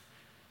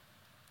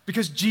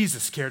 Because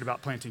Jesus cared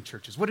about planting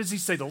churches. What does he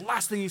say? The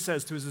last thing he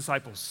says to his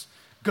disciples,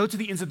 go to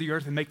the ends of the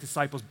earth and make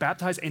disciples,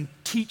 baptize and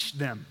teach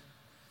them.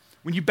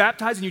 When you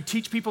baptize and you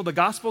teach people the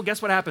gospel,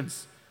 guess what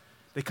happens?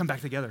 They come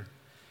back together.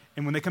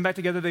 And when they come back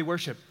together, they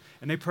worship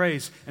and they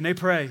praise and they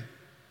pray.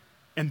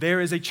 And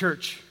there is a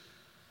church,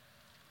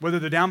 whether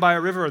they're down by a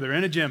river or they're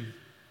in a gym.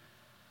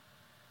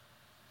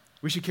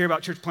 We should care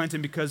about church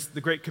planting because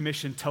the Great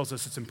Commission tells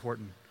us it's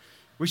important.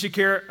 We should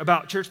care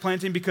about church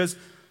planting because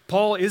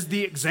Paul is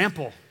the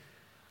example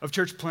of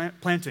church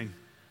planting.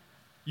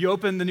 You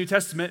open the New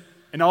Testament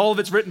and all of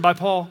it's written by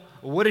Paul.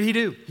 Well, what did he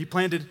do? He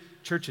planted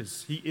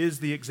churches. He is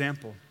the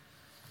example.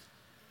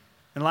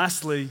 And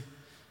lastly,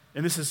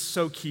 and this is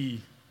so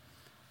key,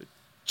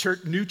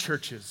 new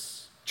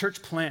churches,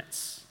 church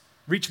plants,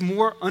 reach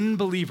more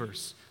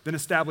unbelievers than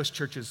established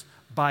churches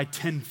by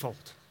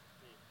tenfold.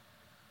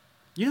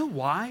 You know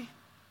why?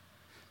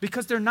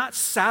 Because they're not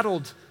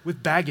saddled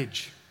with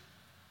baggage.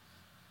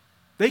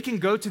 They can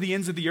go to the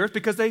ends of the earth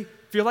because they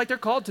feel like they're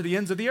called to the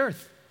ends of the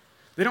earth.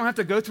 They don't have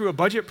to go through a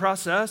budget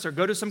process or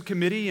go to some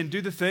committee and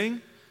do the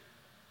thing.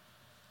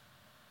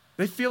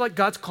 They feel like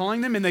God's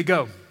calling them and they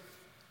go.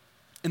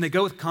 And they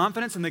go with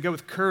confidence and they go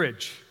with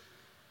courage.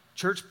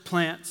 Church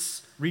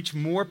plants reach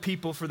more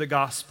people for the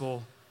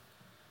gospel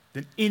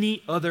than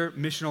any other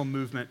missional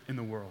movement in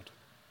the world.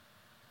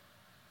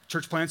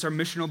 Church plants are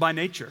missional by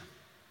nature.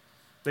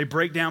 They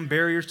break down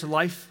barriers to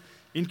life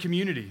in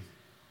community.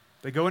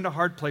 They go into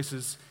hard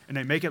places and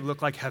they make it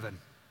look like heaven.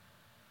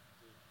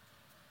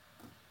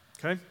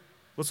 Okay?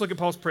 Let's look at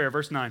Paul's prayer,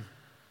 verse 9.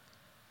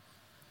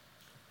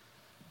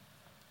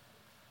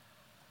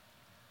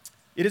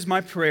 It is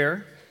my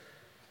prayer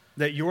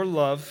that your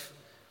love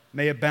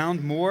may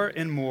abound more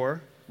and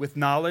more with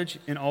knowledge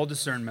and all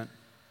discernment,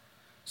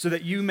 so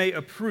that you may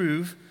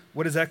approve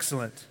what is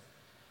excellent,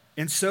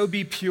 and so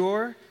be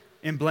pure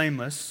and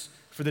blameless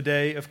for the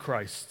day of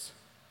Christ,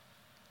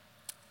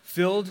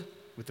 filled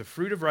with the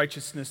fruit of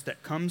righteousness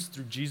that comes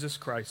through Jesus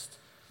Christ,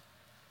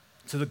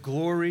 to the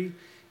glory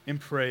and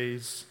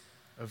praise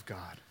of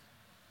God.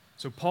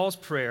 So Paul's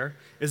prayer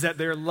is that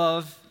their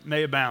love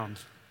may abound.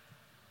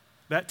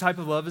 That type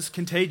of love is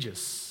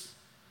contagious.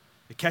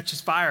 It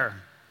catches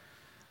fire.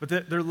 But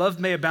that their love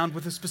may abound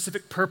with a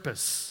specific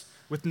purpose,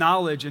 with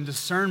knowledge and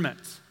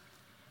discernment.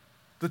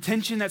 The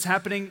tension that's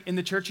happening in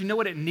the church, you know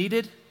what it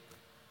needed?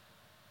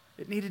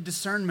 It needed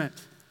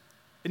discernment.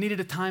 It needed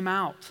a time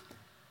out.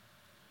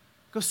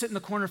 Go sit in the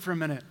corner for a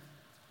minute.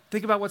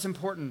 Think about what's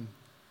important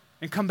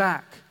and come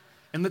back.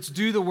 And let's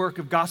do the work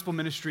of gospel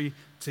ministry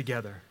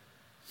together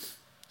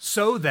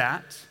so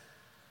that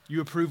you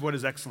approve what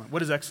is excellent.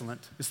 What is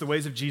excellent? It's the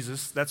ways of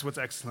Jesus. That's what's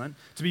excellent.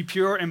 To be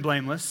pure and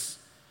blameless,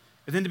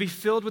 and then to be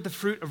filled with the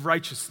fruit of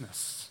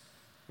righteousness,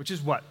 which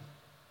is what?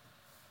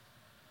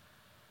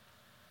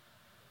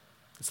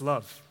 It's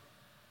love.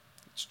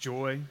 It's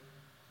joy.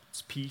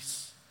 It's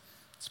peace.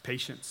 It's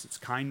patience. It's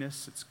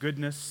kindness. It's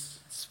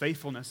goodness. It's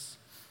faithfulness.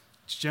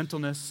 It's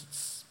gentleness.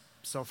 It's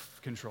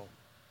self-control.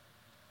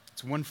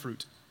 It's one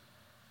fruit.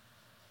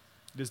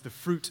 It is the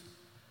fruit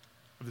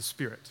of the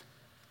Spirit,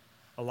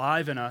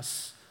 alive in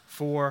us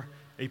for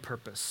a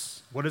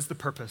purpose. What is the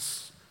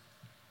purpose?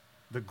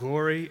 The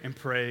glory and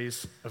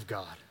praise of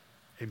God.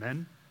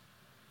 Amen?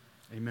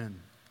 Amen.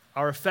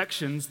 Our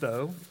affections,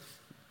 though,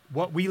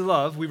 what we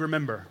love, we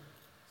remember.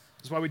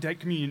 That's why we take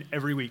communion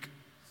every week.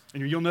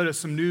 And you'll notice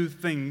some new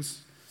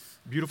things,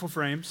 beautiful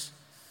frames,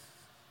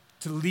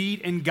 to lead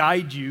and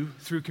guide you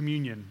through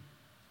communion.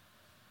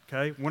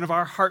 Okay? One of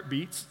our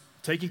heartbeats,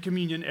 taking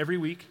communion every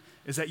week,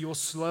 is that you will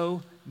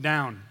slow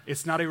down.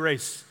 It's not a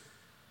race.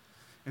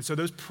 And so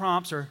those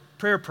prompts are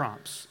prayer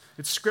prompts.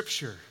 It's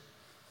scripture.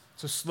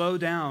 So slow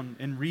down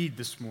and read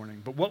this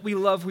morning. But what we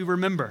love, we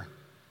remember.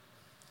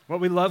 What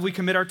we love, we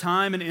commit our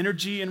time and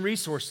energy and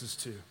resources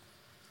to.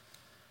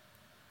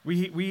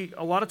 We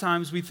a lot of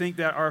times we think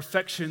that our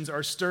affections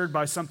are stirred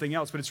by something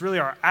else, but it's really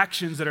our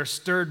actions that are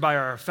stirred by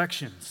our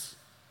affections.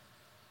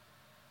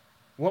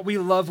 What we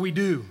love, we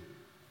do.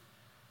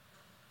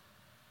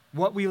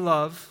 What we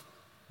love,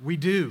 we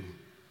do.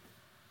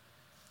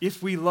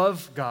 If we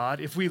love God,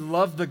 if we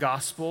love the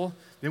gospel,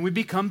 then we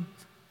become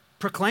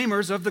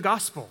proclaimers of the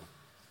gospel.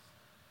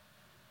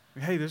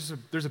 Hey, there's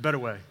a better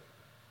way,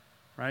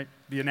 right?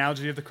 The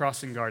analogy of the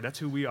crossing guard, that's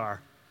who we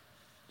are.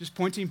 Just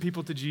pointing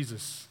people to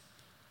Jesus.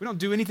 We don't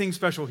do anything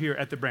special here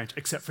at the branch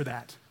except for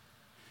that.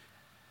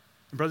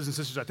 And brothers and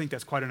sisters, I think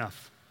that's quite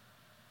enough.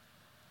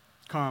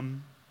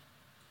 Come,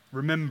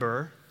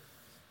 remember,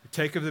 you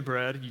take of the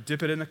bread, you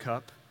dip it in the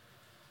cup,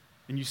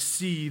 and you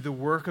see the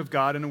work of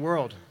God in the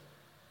world.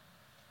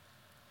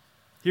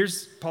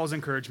 Here's Paul's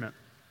encouragement,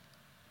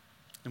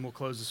 and we'll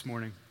close this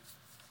morning.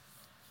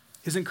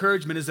 His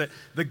encouragement is that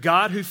the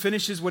God who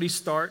finishes what he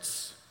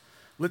starts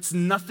lets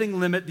nothing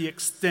limit the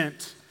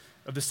extent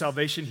of the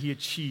salvation he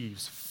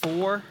achieves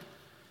for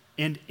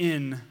and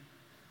in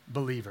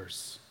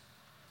believers.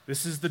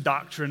 This is the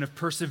doctrine of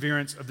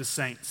perseverance of the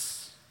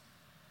saints.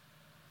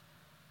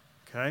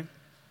 Okay?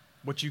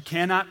 What you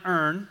cannot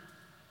earn,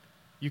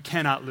 you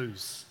cannot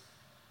lose.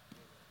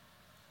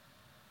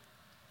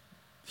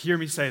 Hear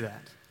me say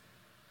that.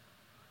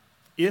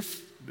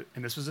 If,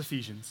 and this was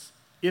Ephesians,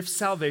 if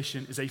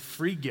salvation is a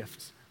free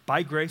gift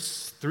by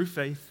grace through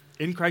faith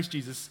in Christ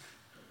Jesus,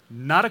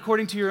 not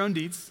according to your own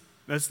deeds,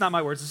 that's not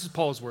my words, this is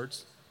Paul's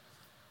words.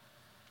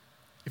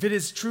 If it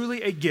is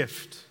truly a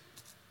gift,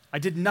 I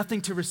did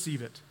nothing to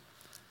receive it.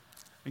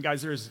 And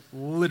guys, there is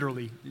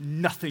literally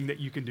nothing that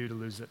you can do to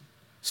lose it.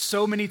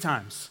 So many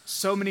times,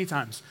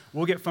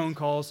 we'll get phone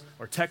calls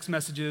or text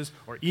messages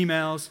or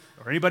emails,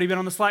 or anybody been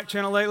on the Slack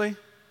channel lately?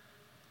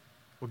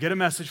 We'll get a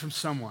message from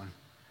someone.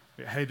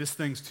 Hey, this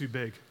thing's too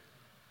big.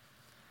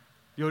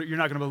 You're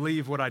not going to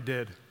believe what I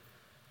did.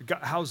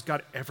 How's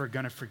God ever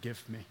going to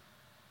forgive me?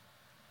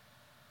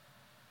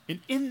 And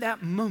in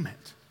that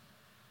moment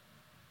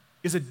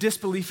is a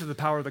disbelief of the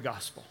power of the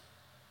gospel.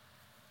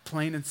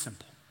 Plain and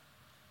simple.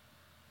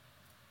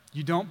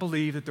 You don't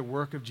believe that the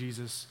work of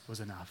Jesus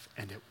was enough,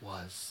 and it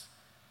was.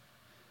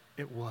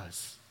 It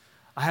was.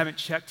 I haven't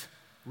checked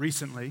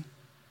recently.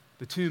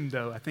 The tomb,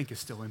 though, I think is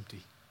still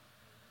empty.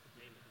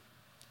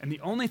 And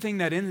the only thing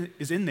that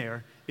is in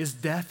there is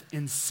death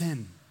and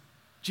sin.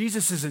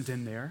 Jesus isn't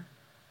in there.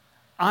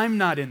 I'm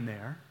not in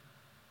there.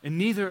 And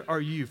neither are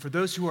you. For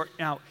those who are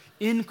out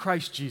in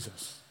Christ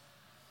Jesus,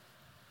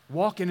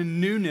 walk in a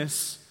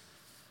newness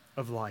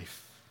of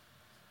life.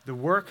 The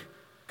work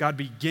God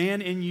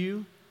began in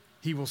you,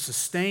 he will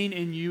sustain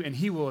in you, and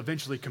he will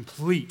eventually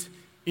complete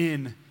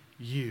in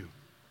you.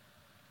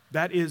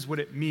 That is what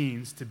it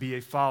means to be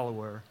a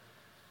follower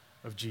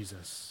of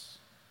Jesus.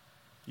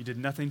 You did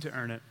nothing to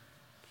earn it.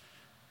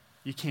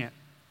 You can't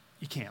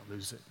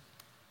lose it.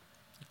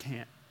 You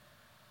can't.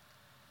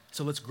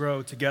 So let's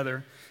grow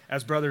together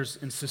as brothers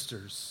and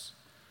sisters.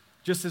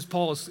 Just as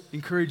Paul is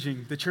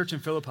encouraging the church in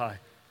Philippi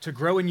to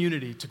grow in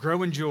unity, to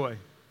grow in joy.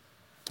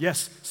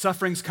 Yes,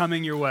 suffering's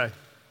coming your way,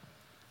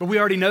 but we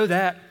already know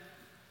that.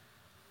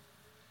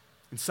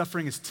 And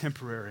suffering is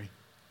temporary.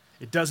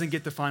 It doesn't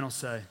get the final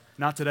say.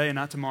 Not today and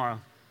not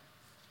tomorrow.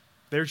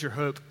 There's your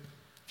hope.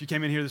 If you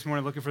came in here this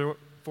morning looking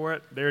for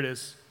it, there it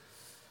is.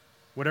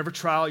 Whatever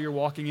trial you're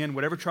walking in,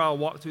 whatever trial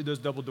walk through those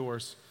double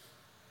doors,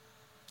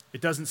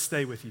 it doesn't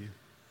stay with you.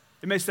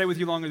 It may stay with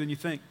you longer than you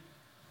think,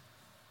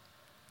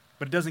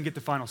 but it doesn't get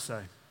the final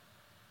say.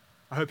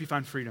 I hope you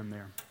find freedom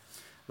there.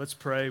 Let's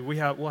pray.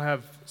 We'll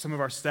have some of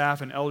our staff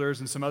and elders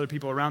and some other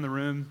people around the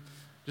room.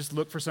 Just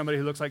look for somebody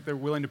who looks like they're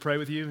willing to pray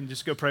with you and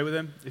just go pray with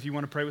them if you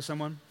want to pray with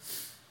someone.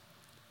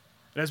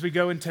 But as we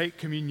go and take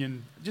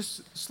communion,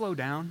 just slow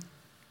down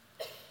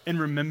and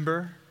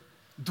remember.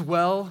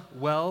 Dwell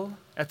well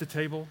at the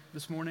table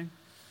this morning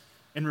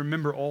and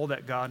remember all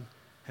that God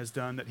has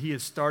done, that he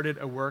has started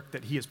a work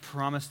that he has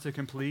promised to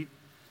complete,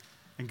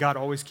 and God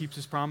always keeps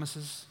his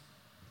promises.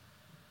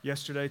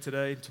 Yesterday,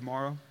 today,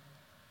 tomorrow.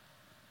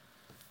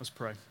 Let's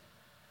pray.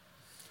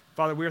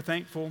 Father, we are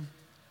thankful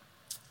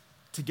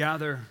to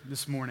gather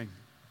this morning,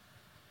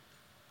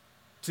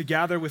 to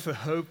gather with the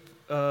hope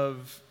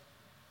of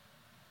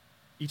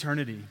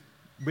eternity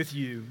with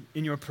you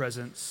in your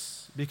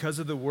presence because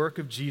of the work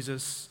of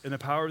Jesus and the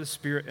power of the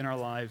Spirit in our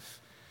life,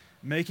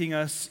 making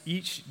us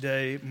each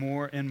day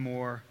more and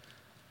more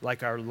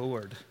like our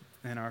Lord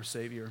and our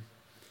Savior.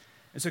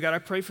 And so, God, I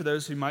pray for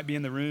those who might be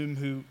in the room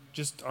who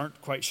just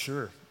aren't quite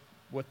sure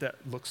what that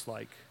looks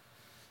like.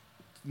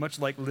 Much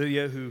like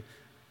Lydia, who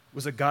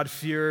was a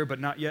God-fearer but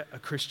not yet a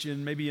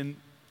Christian. Maybe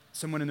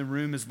someone in the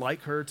room is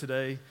like her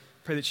today.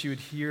 Pray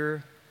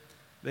that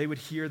they would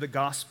hear the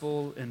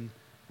gospel and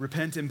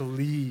repent and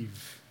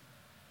believe.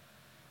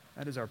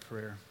 That is our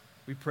prayer.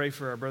 We pray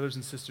for our brothers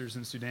and sisters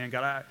in Sudan.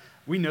 God,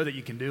 we know that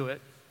you can do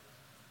it.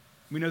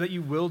 We know that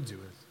you will do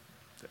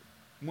it. That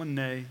one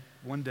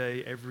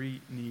day,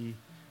 every knee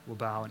will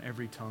bow and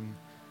every tongue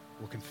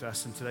will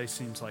confess. And today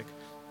seems like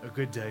a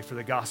good day for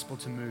the gospel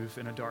to move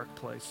in a dark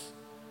place.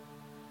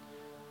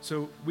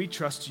 So we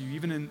trust you,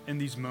 even in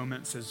these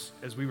moments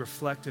as we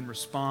reflect and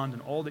respond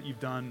and all that you've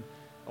done,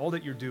 all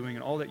that you're doing,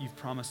 and all that you've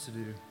promised to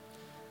do.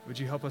 Would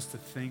you help us to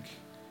think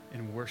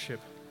and worship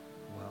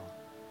well?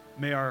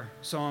 May our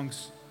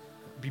songs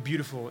be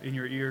beautiful in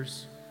your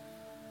ears.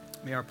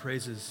 May our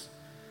praises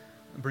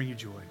bring you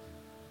joy.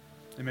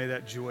 And may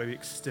that joy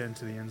extend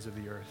to the ends of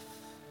the earth.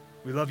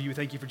 We love you. We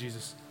thank you for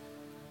Jesus.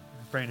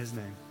 We pray in his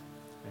name.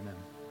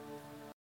 Amen.